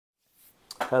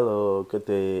Hello, good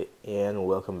day, and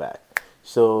welcome back.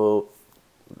 So,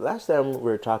 last time we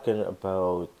were talking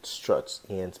about structs,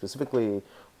 and specifically,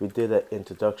 we did an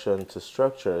introduction to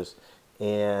structures,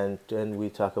 and then we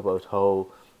talk about how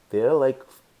they're like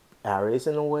arrays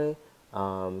in a way,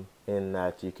 in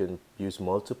that you can use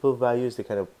multiple values to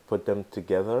kind of put them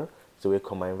together, so we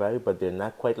combine value, but they're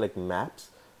not quite like maps,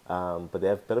 but they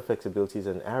have better flexibilities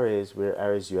than arrays, where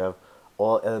arrays you have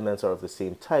all elements are of the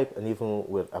same type, and even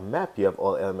with a map, you have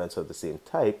all elements of the same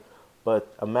type.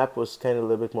 But a map was kind of a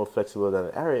little bit more flexible than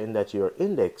an array in that your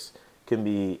index can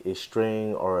be a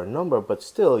string or a number, but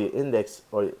still your index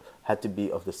or had to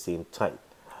be of the same type.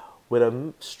 With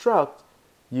a struct,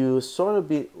 you sort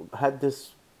of had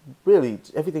this really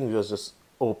everything was just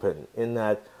open in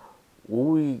that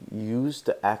we use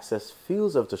to access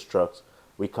fields of the structs.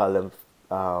 We call them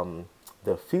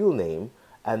the field name,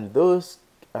 and those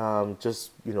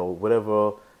just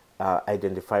whatever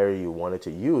identifier you wanted to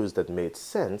use that made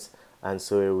sense. And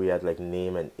so we had like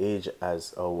name and age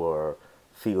as our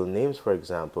field names, for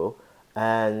example.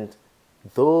 And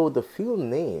though the field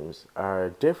names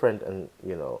are different and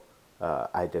are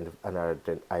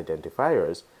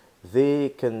identifiers, they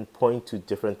can point to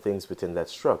different things within that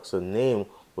struct. So name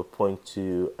will point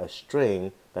to a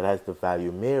string that has the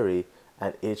value Mary,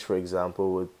 and age, for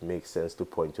example, would make sense to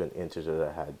point to an integer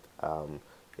that had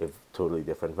a totally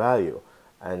different value.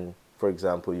 And for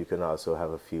example, you can also have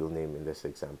a field name in this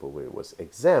example where it was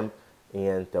exempt,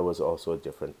 and there was also a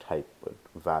different type with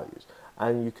values.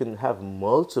 And you can have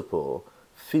multiple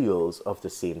fields of the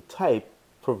same type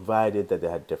provided that they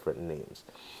had different names.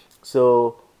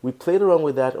 So we played around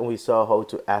with that and we saw how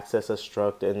to access a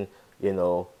struct and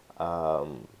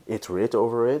iterate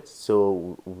over it.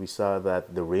 So we saw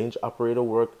that the range operator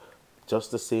worked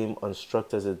just the same on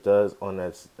struct as it does on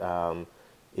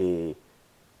a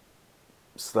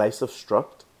slice of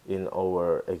struct in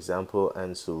our example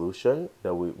and solution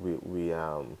that we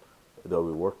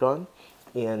worked on.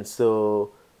 And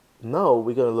so now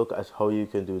we're going to look at how you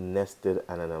can do nested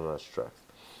and anonymous structs.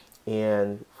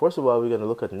 And first of all, we're going to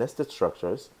look at nested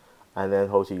structures and then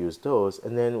how to use those.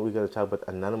 And then we're going to talk about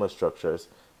anonymous structures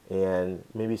and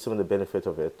maybe some of the benefit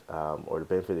of it, or the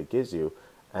benefit it gives you.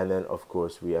 And then, of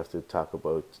course, we have to talk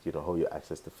about how you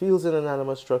access the fields in an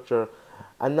anonymous structure.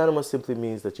 Anonymous simply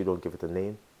means that you don't give it a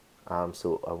name.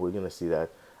 So we're going to see that.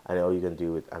 And how you can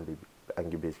deal with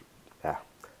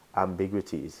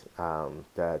ambiguities,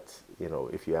 that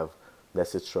if you have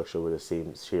nested structure with the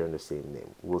same sharing the same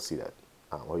name. We'll see that,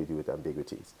 how you deal with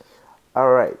ambiguities.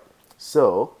 All right,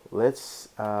 so let's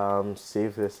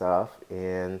save this off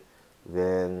and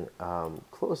then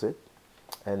close it,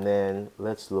 and then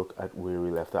let's look at where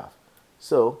we left off.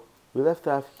 So we left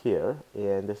off here,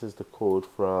 and this is the code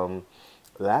from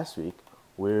last week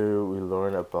where we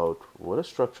learned about what a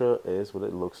structure is, what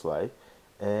it looks like,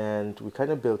 and we kind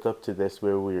of built up to this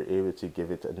where we were able to give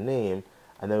it a name,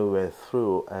 and then we went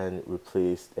through and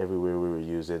replaced everywhere we were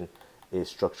using a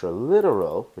structure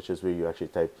literal, which is where you actually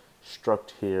type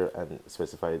struct here and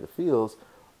specify the fields,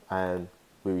 and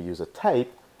we use a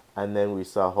type, and then we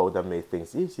saw how that made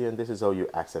things easier, and this is how you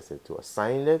access it to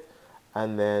assign it,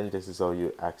 and then this is how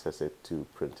you access it to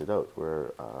print it out,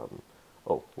 where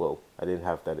oh well, I didn't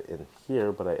have that in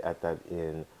here, but I add that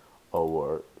in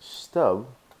our stub,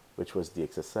 which was the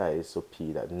exercise. So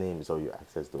p.name is how you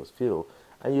access those fields,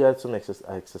 and you had some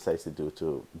exercise to do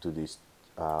these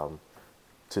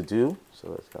to do. So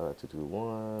let's call that to do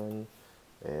 1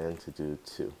 and to do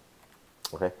 2.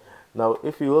 Okay. Now,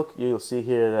 if you look, you'll see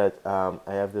here that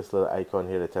I have this little icon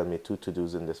here that tells me 2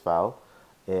 to-dos in this file,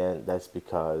 and that's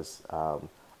because I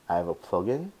have a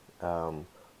plugin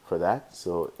for that.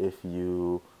 So if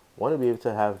you want to be able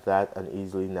to have that and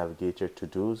easily navigate your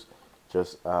to-dos,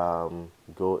 just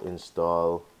go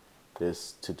install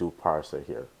this to-do parser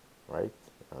here, right?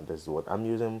 This is what I'm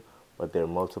using, but there are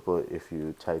multiple. If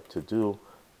you type to-do,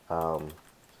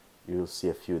 you'll see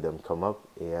a few of them come up,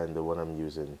 and the one I'm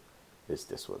using is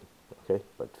this one. Okay,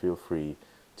 but feel free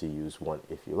to use one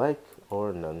if you like,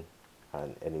 or none,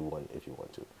 and any one if you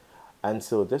want to. And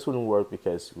so this wouldn't work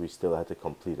because we still had to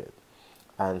complete it.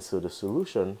 And so the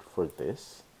solution for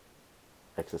this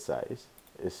exercise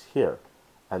is here.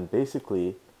 And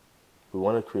basically, we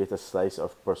want to create a slice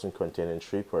of person containing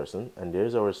 3 person, and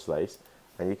there's our slice,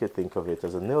 and you could think of it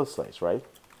as a nil slice, right?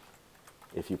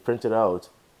 If you print it out,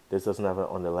 this doesn't have an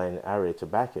underlying array to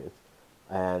back it,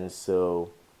 and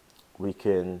so we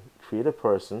can create a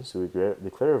person. So we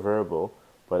declare a variable,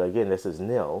 but again, this is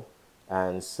nil,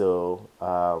 and so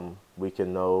we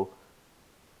can now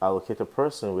allocate a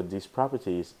person with these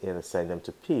properties and assign them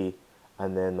to P,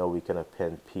 and then now we can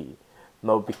append P.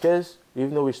 Now, because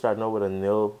even though we start now with a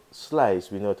nil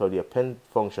slice, we know how the append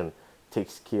function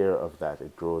takes care of that.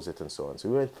 It grows it and so on. So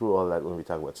we went through all that when we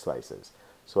talk about slices.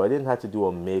 So I didn't have to do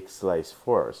a make slice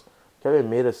first. If I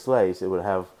made a slice, it would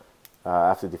have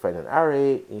have to define an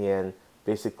array, and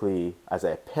basically as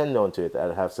I append onto it,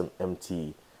 I'd have some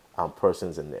empty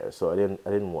persons in there. So I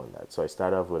didn't want that. So I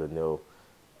start off with a nil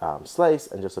slice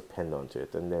and just append onto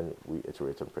it, and then we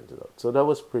iterate and print it out. So that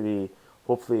was pretty,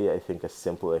 hopefully I think a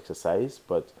simple exercise,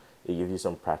 but it gives you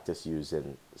some practice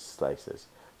using slices.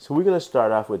 So we're going to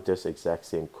start off with this exact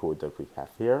same code that we have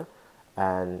here,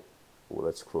 and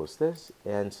let's close this.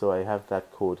 And so I have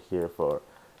that code here for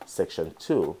section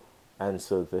 2, and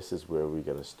so this is where we're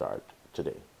going to start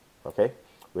today, okay,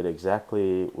 with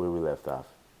exactly where we left off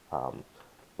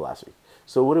last week.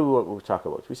 So what do we want to talk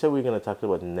about? We said we're going to talk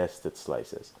about nested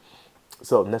slices.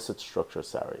 So nested structure,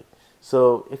 sorry.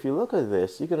 So if you look at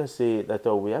this, you're going to see that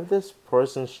we have this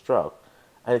person struct,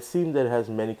 and it seems that it has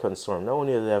many concerns. Not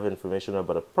only does it have information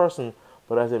about a person,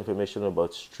 but it has information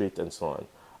about street and so on.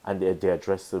 And the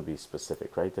address will be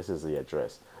specific, right? This is the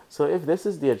address. So if this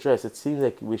is the address, it seems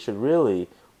like we should really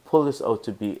pull this out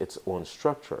to be its own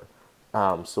structure.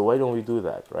 So why don't we do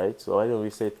that, right? So why don't we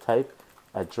say type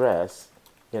address,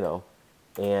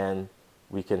 and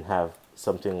we can have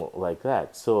something like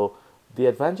that. So the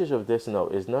advantage of this now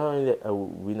is not only that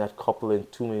we're not coupling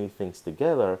too many things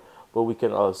together, but we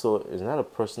can also, it's not a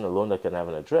person alone that can have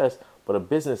an address, but a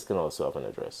business can also have an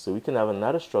address. So we can have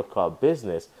another struct called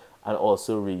business and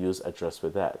also reuse address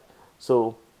with that.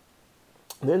 So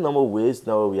there are a number of ways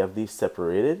now we have these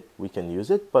separated, we can use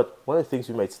it, but one of the things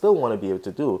we might still want to be able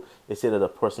to do is say that a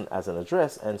person has an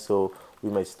address, and so we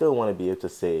might still want to be able to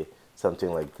say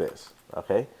something like this,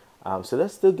 okay? So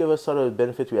that still give us sort of the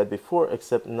benefit we had before,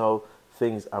 except now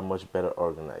things are much better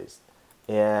organized.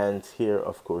 And here,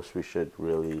 of course, we should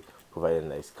really provide a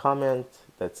nice comment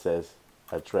that says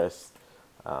address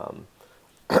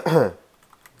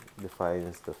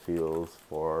defines the fields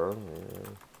for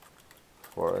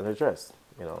an address,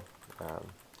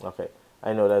 okay.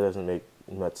 I know that doesn't make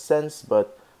much sense,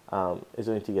 but it's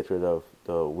going to get rid of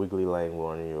the wiggly line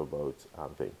warning you about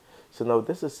thing. So now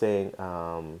this is saying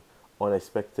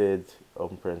unexpected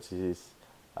open parentheses.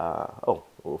 Oh,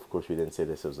 of course we didn't say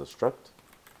this was a struct.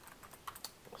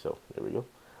 So there we go.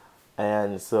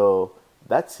 And so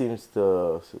that seems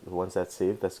to, once that's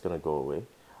saved, that's going to go away.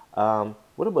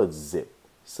 What about zip?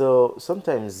 So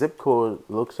sometimes zip code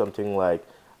looks something like,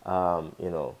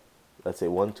 let's say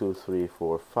 1, 2, 3,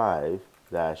 4, 5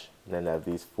 dash, and then have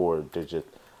these 4-digit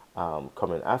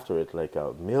coming after it like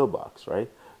a mailbox, right?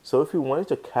 So if we wanted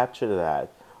to capture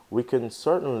that, we can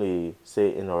certainly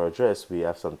say in our address we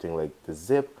have something like the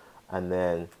zip, and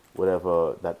then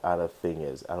whatever that other thing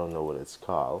is. I don't know what it's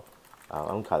called. I'm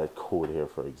going to call it code here,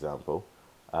 for example.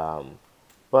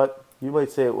 But you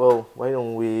might say, well, why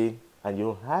don't we, and you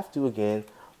don't have to again,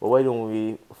 but why don't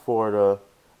we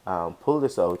pull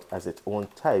this out as its own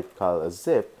type called a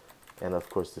zip, and of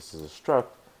course this is a struct,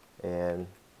 and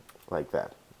like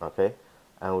that, okay?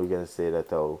 And we're going to say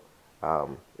that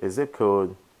a zip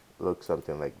code looks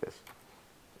something like this,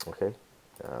 okay?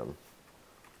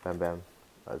 Bam, bam,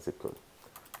 a zip code.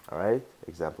 All right,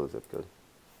 example zip code.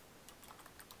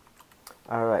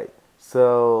 All right,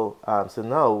 so so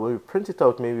now when we print it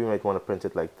out, maybe we might want to print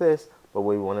it like this, but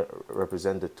we want to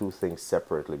represent the two things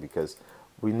separately, because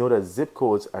we know that zip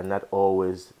codes are not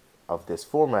always of this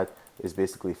format. It's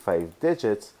basically 5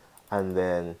 digits, and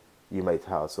then you might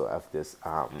also have this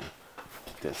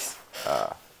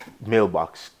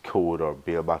mailbox code or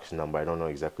mailbox number. I don't know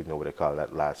exactly what they call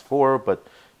that last 4, but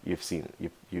you've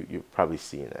probably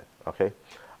seen it, okay?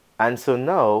 And so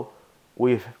now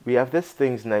we have this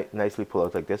things nicely pulled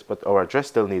out like this, but our address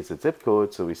still needs a zip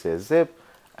code, so we say zip,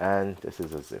 and this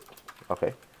is a zip,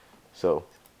 okay? So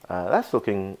that's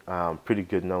looking pretty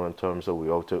good now in terms of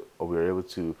we're able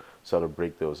to sort of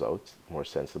break those out more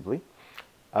sensibly.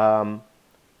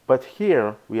 But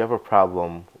here we have a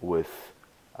problem with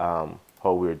how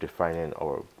we're defining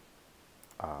our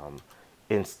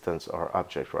instance or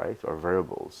object, right, or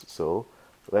variables. So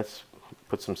let's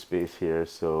put some space here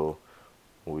so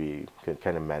we can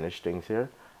kind of manage things here.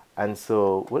 And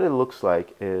so what it looks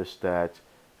like is that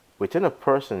within a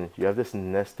person, you have this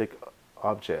nested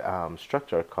object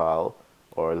structure called,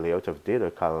 or layout of data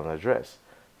called an address.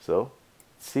 So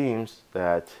it seems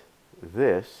that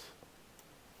this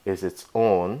is its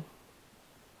own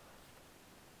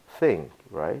thing,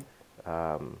 right?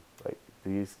 Like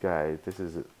these guys, this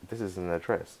is an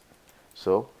address.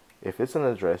 So if it's an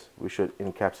address, we should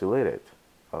encapsulate it,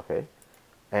 okay?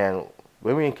 And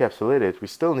when we encapsulate it, we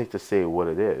still need to say what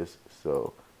it is.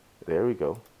 So there we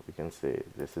go. we can say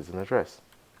this is an address,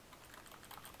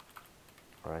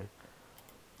 right?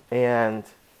 And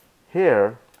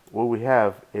here, what we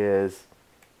have is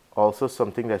also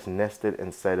something that's nested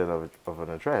inside of an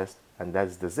address, and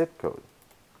that's the zip code,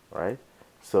 right?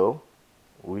 So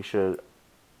we should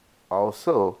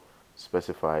also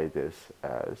specify this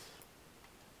as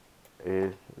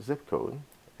a zip code,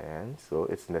 and so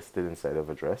it's nested inside of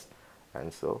address,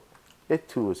 and so it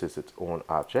too is its own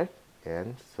object.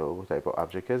 And so what type of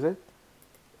object is it?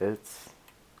 It's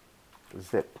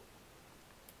zip,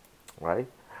 right?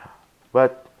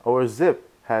 But our zip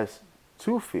has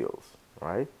two fields,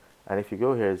 right? And if you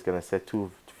go here, it's going to set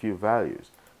two few values.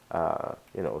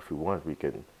 You know, if we want, we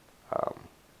can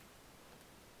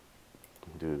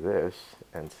do this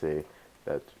and say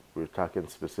that we're talking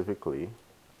specifically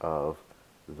of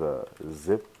the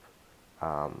zip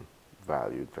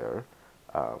value there,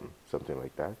 something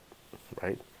like that,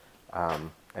 right?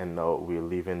 And now we're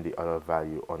leaving the other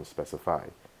value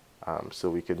unspecified. So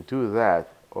we can do that,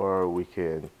 or we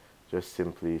can just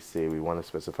simply say we want to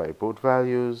specify both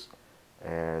values,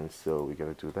 and so we're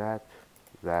going to do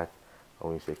that,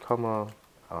 and we say comma,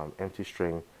 empty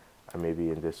string, and maybe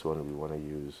in this one we want to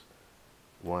use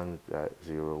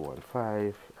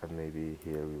 1.015, and maybe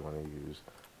here we want to use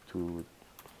 2.1,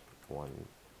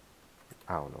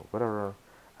 I don't know, whatever.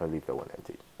 I'll leave that one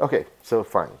empty. Okay, so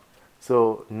fine.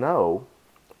 So now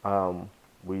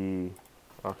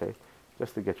okay,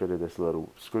 just to get rid of this little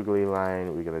squiggly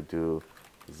line, we're gonna do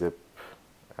zip.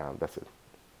 That's it.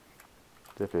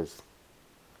 Zip is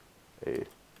a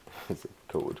zip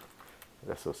code.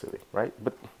 That's so silly, right?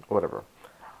 But whatever.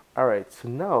 All right, so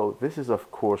now this is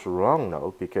of course wrong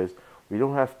now, because we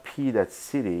don't have P that's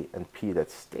city and P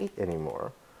that's state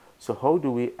anymore. So how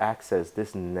do we access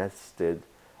this nested?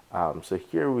 So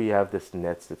here we have this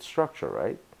nested structure,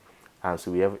 right?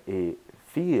 So we have a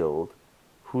field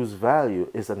whose value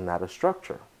is another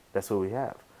structure. That's what we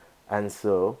have. And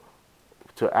so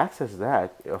to access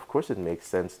that, of course it makes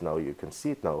sense now. You can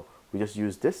see it now. We just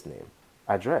use this name,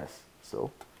 address.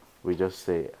 So we just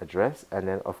say address, and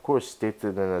then of course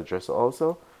stated an address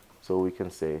also. So we can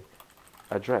say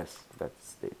address,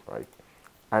 that's state, right?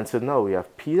 And so now we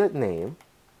have p.name,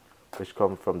 which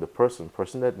comes from the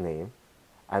person.name,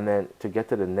 and then to get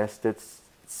to the nested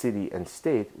city and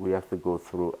state, we have to go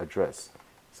through address.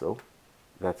 So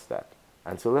that's that.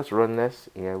 And so let's run this,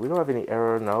 and we don't have any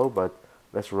error now, but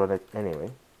let's run it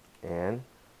anyway. And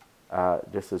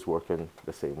this is working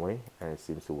the same way, and it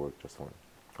seems to work just fine.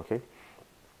 Okay.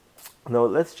 Now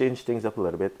let's change things up a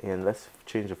little bit, and let's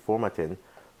change the formatting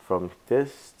from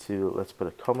this to, let's put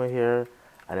a comma here,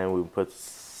 and then we put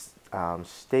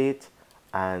state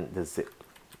and the zip,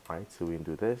 right? So we can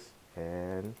do this,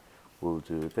 and we'll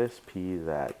do this p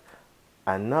that,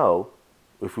 and now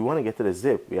if we want to get to the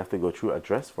zip, we have to go through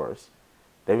address first,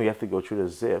 then we have to go through the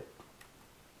zip,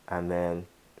 and then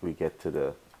we get to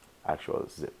the actual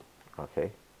zip.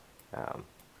 Okay.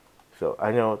 So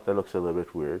I know that looks a little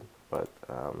bit weird, but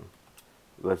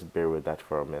let's bear with that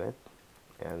for a minute.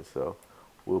 And so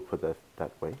we'll put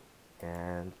that way,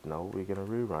 and now we're gonna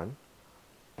rerun,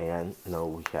 and now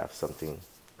we have something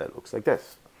that looks like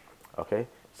this. Okay,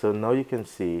 so now you can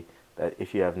see that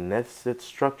if you have nested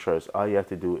structures, all you have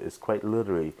to do is quite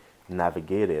literally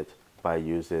navigate it by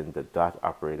using the dot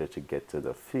operator to get to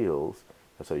the fields.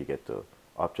 And so you get the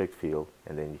object field,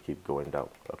 and then you keep going down.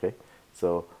 Okay,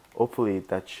 so hopefully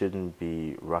that shouldn't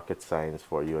be rocket science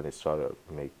for you, and it's trying to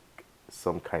make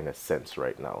some kind of sense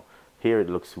right now. Here it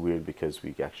looks weird because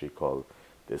we actually call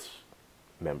this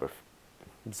member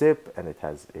zip, and it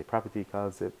has a property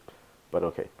called zip, but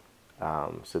okay.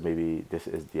 So maybe this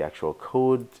is the actual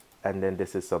code, and then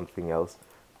this is something else.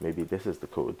 Maybe this is the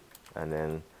code, and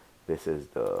then this is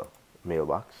the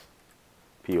mailbox,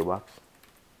 PO box,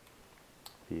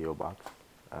 PO box,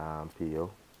 PO.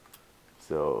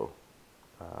 So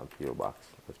PO box.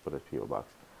 Let's put a PO box,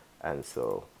 and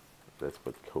so let's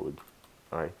put code.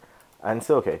 All right, and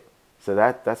so okay, so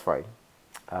that's fine.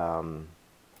 And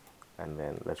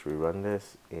then let's rerun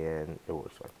this, and it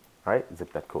works fine. All right,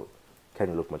 zip that code.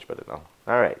 Can look much better now.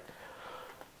 All right,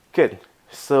 good.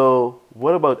 So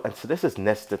what about, and so this is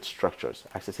nested structures,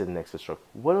 accessing nested structure.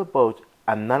 What about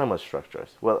anonymous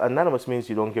structures? Well, anonymous means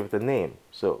you don't give it a name.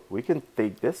 So we can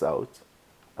take this out,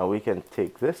 and we can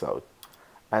take this out.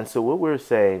 And so what we're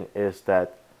saying is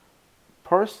that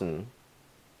person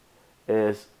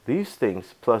is these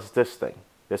things plus this thing,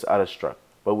 this other struct.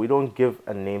 But we don't give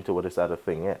a name to what this other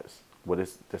thing is. What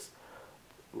is this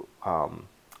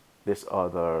this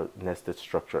other nested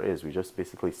structure is. We're just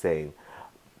basically saying,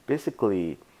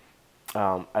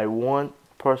 I want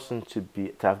person to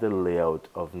have the layout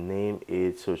of name,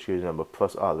 age, social security number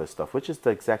plus all this stuff, which is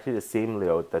exactly the same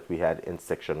layout that we had in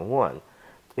section 1,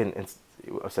 in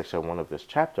section 1 of this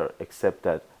chapter, except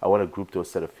that I want to group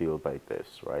those set of fields like this,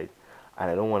 right?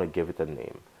 And I don't want to give it a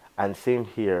name. And same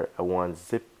here, I want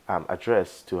zip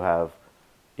address to have,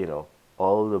 you know,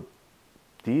 all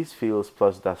these fields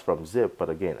plus that's from zip, but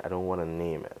again, I don't want to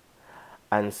name it.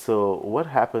 And so what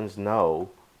happens now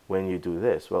when you do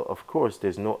this? Well, of course,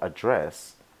 there's no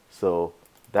address, so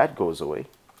that goes away.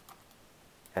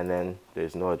 And then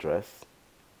there's no address,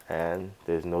 and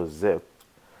there's no zip.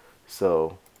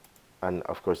 So, and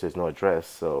of course, there's no address,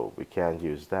 so we can't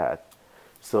use that.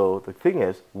 So the thing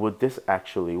is, would this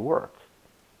actually work?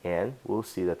 And we'll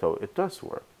see that it does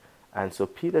work. And so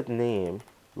p.name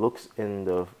looks in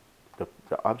the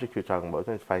object you're talking about,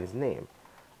 and it finds name.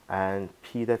 And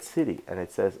p.city, and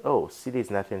it says, oh, city is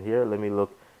not in here. Let me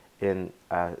look in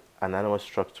an anonymous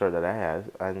structure that I have,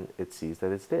 and it sees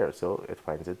that it's there, so it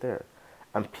finds it there.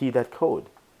 And p.code,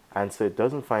 and so it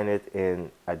doesn't find it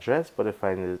in address, but it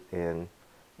finds it in,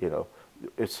 you know,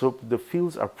 so the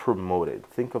fields are promoted.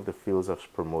 Think of the fields as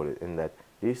promoted in that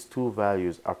these two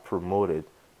values are promoted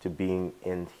to being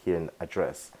in here in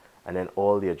address, and then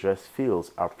all the address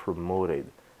fields are promoted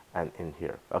and in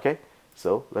here. Okay,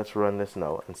 so let's run this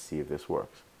now and see if this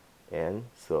works. And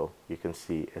so you can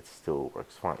see it still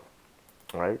works fine.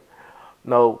 All right,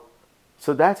 now,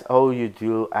 so that's how you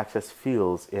do access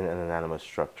fields in an anonymous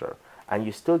structure, and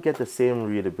you still get the same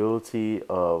readability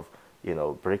of, you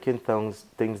know, breaking things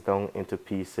down into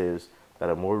pieces that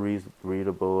are more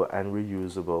readable and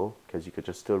reusable, because you could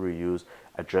just still reuse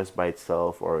address by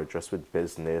itself or address with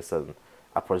business, and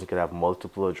a person could have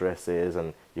multiple addresses,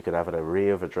 and you could have an array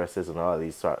of addresses and all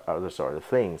these other sort of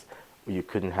things you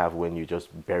couldn't have when you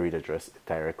just buried address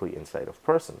directly inside of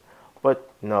person.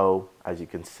 But now, as you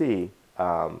can see,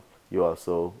 you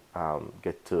also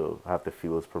get to have the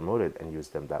fields promoted and use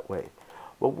them that way.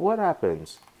 But what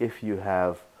happens if you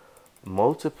have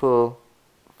multiple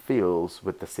fields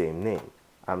with the same name?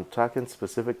 I'm talking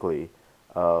specifically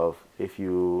of if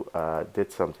you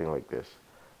did something like this.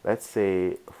 Let's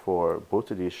say for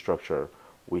both of these structure,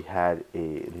 we had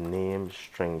a name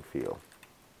string field.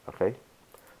 Okay,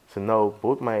 so now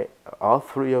all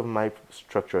three of my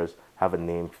structures have a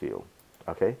name field.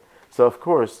 Okay, so of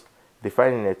course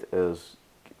defining it is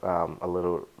a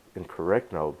little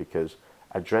incorrect now, because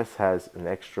address has an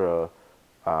extra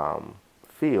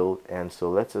field, and so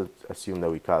let's assume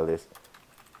that we call this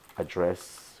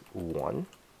address 1,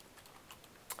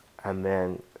 and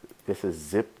then this is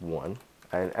zip 1,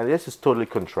 and this is totally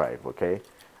contrived. Okay,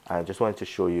 I just wanted to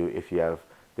show you if you have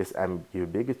this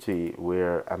ambiguity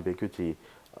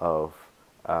of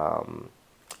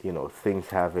you know, things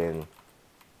having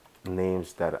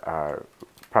names that are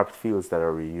prop fields that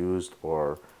are reused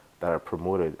or that are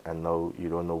promoted, and now you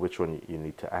don't know which one you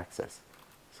need to access.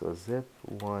 So zip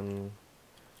 1,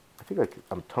 I think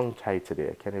I'm tongue-tied today.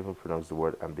 I can't even pronounce the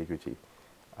word ambiguity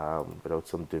without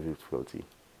some difficulty.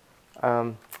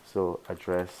 So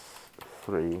address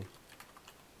 3,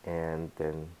 and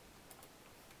then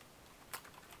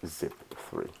zip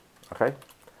 3. Okay,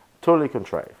 totally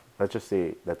contrived. Let's just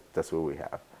say that that's what we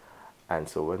have. And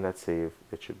so when that's saved,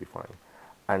 it should be fine.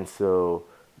 And so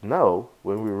now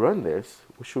when we run this,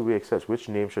 what should we access? Which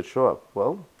name should show up?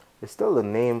 Well, it's still the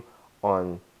name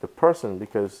on the person,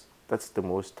 because that's the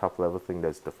most top level thing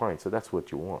that's defined. So that's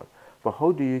what you want. But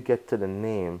how do you get to the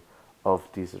name of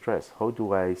these address? How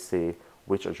do I say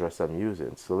which address I'm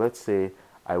using? So let's say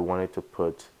I wanted to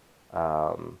put,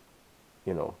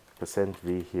 you know,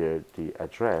 %v here, the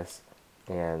address,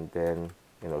 and then,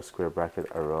 you know, square bracket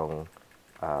around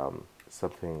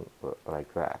something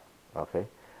like that. Okay,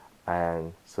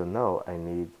 and so now I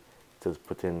need to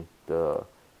put in the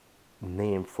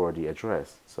name for the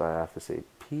address. So I have to say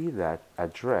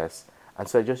p.address, and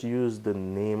so I just use the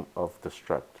name of the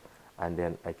struct, and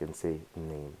then I can say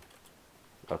name.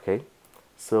 Okay,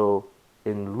 so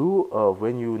in lieu of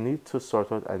when you need to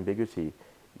sort out ambiguity,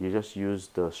 you just use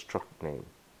the struct name,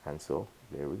 and so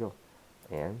there we go.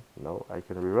 And now I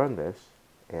can rerun this,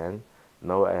 and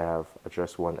now I have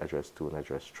address 1, address 2, and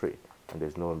address 3, and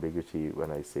there's no ambiguity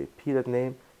when I say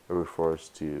p.name. It refers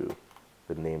to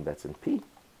the name that's in p.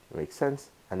 It makes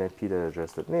sense. And then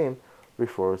p.address.name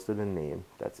refers to the name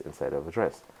that's inside of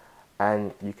address.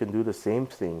 And you can do the same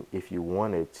thing if you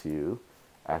wanted to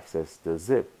access the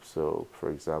zip. So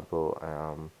for example,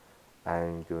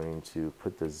 I'm going to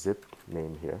put the zip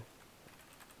name here.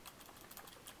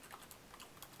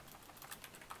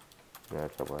 Yeah,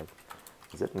 come on.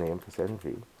 Zip name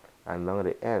 %v, and along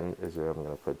the end is where I'm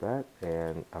going to put that,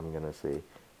 and I'm going to say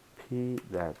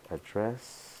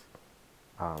p.address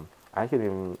I can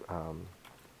even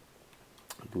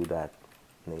do that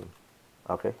name.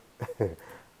 Okay.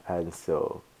 And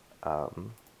so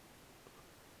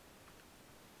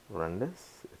run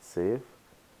this, it's save,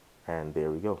 and there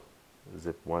we go.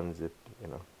 Zip one, zip, you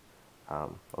know.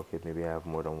 Okay, maybe I have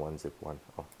more than one zip one.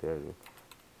 Oh, there you go.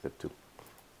 Zip two.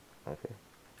 Okay.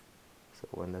 So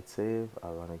when that's saved,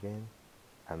 I'll run again,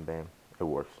 and then it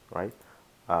works, right?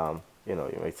 You know,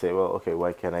 you might say, well, okay,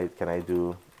 why can I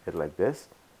do it like this?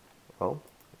 Well,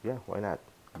 yeah, why not?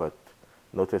 But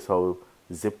notice how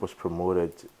zip was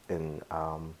promoted in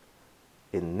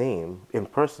name in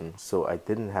person, so I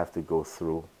didn't have to go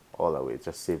through all that way. It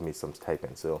just saved me some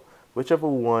typing. So whichever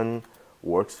one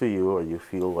works for you or you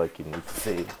feel like you need to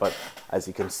save, but as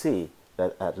you can see,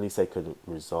 that at least I could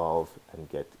resolve and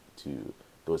get to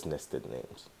those nested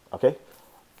names. Okay,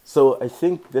 so I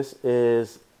think this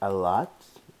is a lot,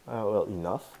 well,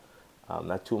 enough,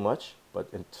 not too much, but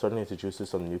it certainly introduces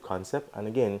some new concept. And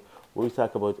again, what we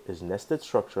talk about is nested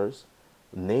structures,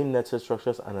 named nested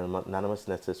structures, and anonymous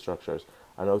nested structures,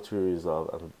 and how to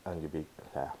resolve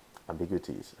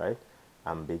ambiguities, right?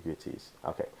 Ambiguities.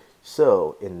 Okay,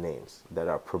 so in names that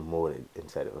are promoted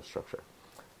inside of a structure.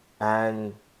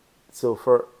 And so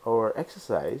for our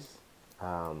exercise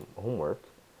homework,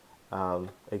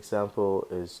 example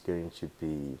is going to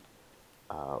be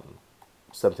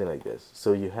something like this.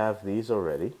 So you have these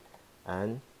already,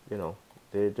 and you know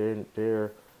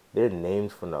they're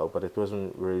named for now, but it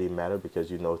doesn't really matter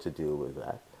because you know to deal with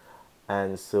that.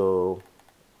 And so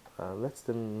let's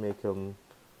then make them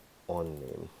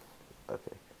unnamed.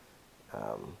 Okay.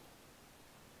 Um,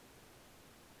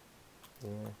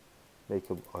 yeah, make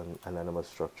them an anonymous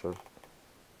structure.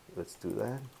 Let's do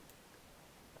that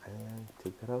and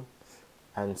take that out.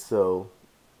 And so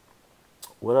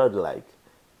what I'd like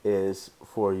is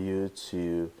for you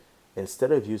to,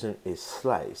 instead of using a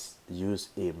slice, use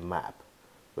a map,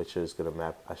 which is going to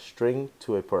map a string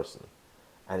to a person.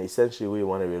 And essentially what you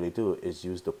want to really do is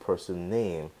use the person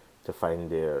name to find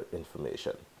their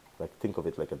information. Like think of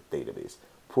it like a database,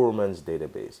 poor man's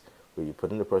database, where you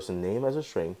put in the person name as a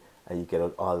string and you get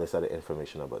out all this other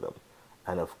information about them.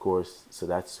 And of course, so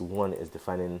that's one is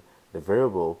defining the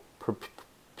variable per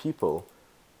people,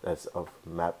 that's of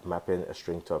mapping a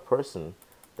string to a person.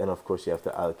 Then of course you have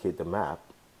to allocate the map,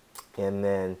 and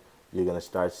then you're going to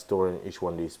start storing each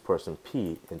one of these person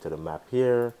P into the map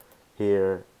here,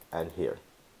 here, and here.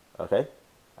 Okay,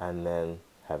 and then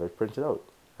have it printed out,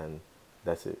 and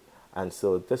that's it. And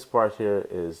so this part here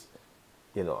is,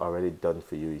 you know, already done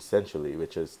for you essentially,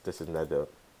 which is, this is not the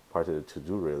part of the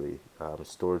to-do really.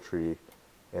 Store three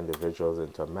individuals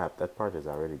into a map, that part is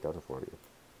already done for you.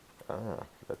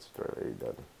 That's already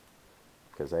done,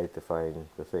 because I had to find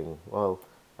the thing. Well,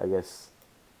 I guess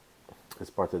it's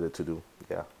part of the to-do,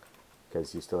 yeah,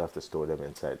 because you still have to store them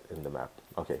inside in the map.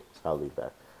 Okay, so I'll leave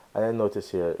that. And then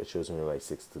notice here it shows me my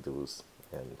 6 to-dos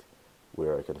and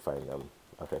where I can find them.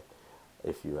 Okay,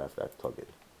 if you have that plugin.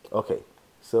 Okay,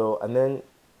 so and then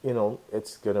you know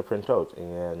it's gonna print out,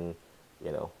 and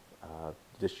you know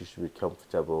this you should be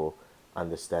comfortable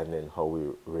understanding how we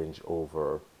range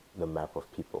over the map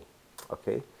of people.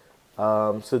 Okay,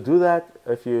 so do that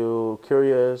if you're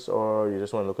curious or you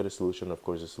just want to look at the solution. Of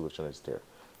course, the solution is there,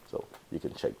 so you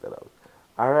can check that out.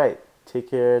 All right, take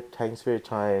care. Thanks for your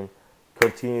time.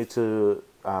 Continue to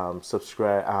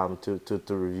subscribe, to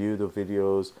review the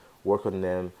videos, work on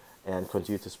them, and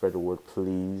continue to spread the word,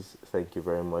 please. Thank you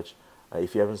very much.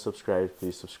 If you haven't subscribed,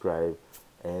 please subscribe.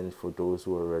 And for those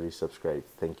who are already subscribed,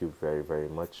 thank you very, very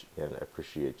much, and I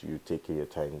appreciate you taking your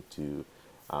time to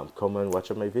come and watch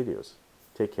my videos.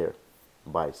 Take care.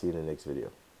 Bye. See you in the next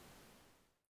video.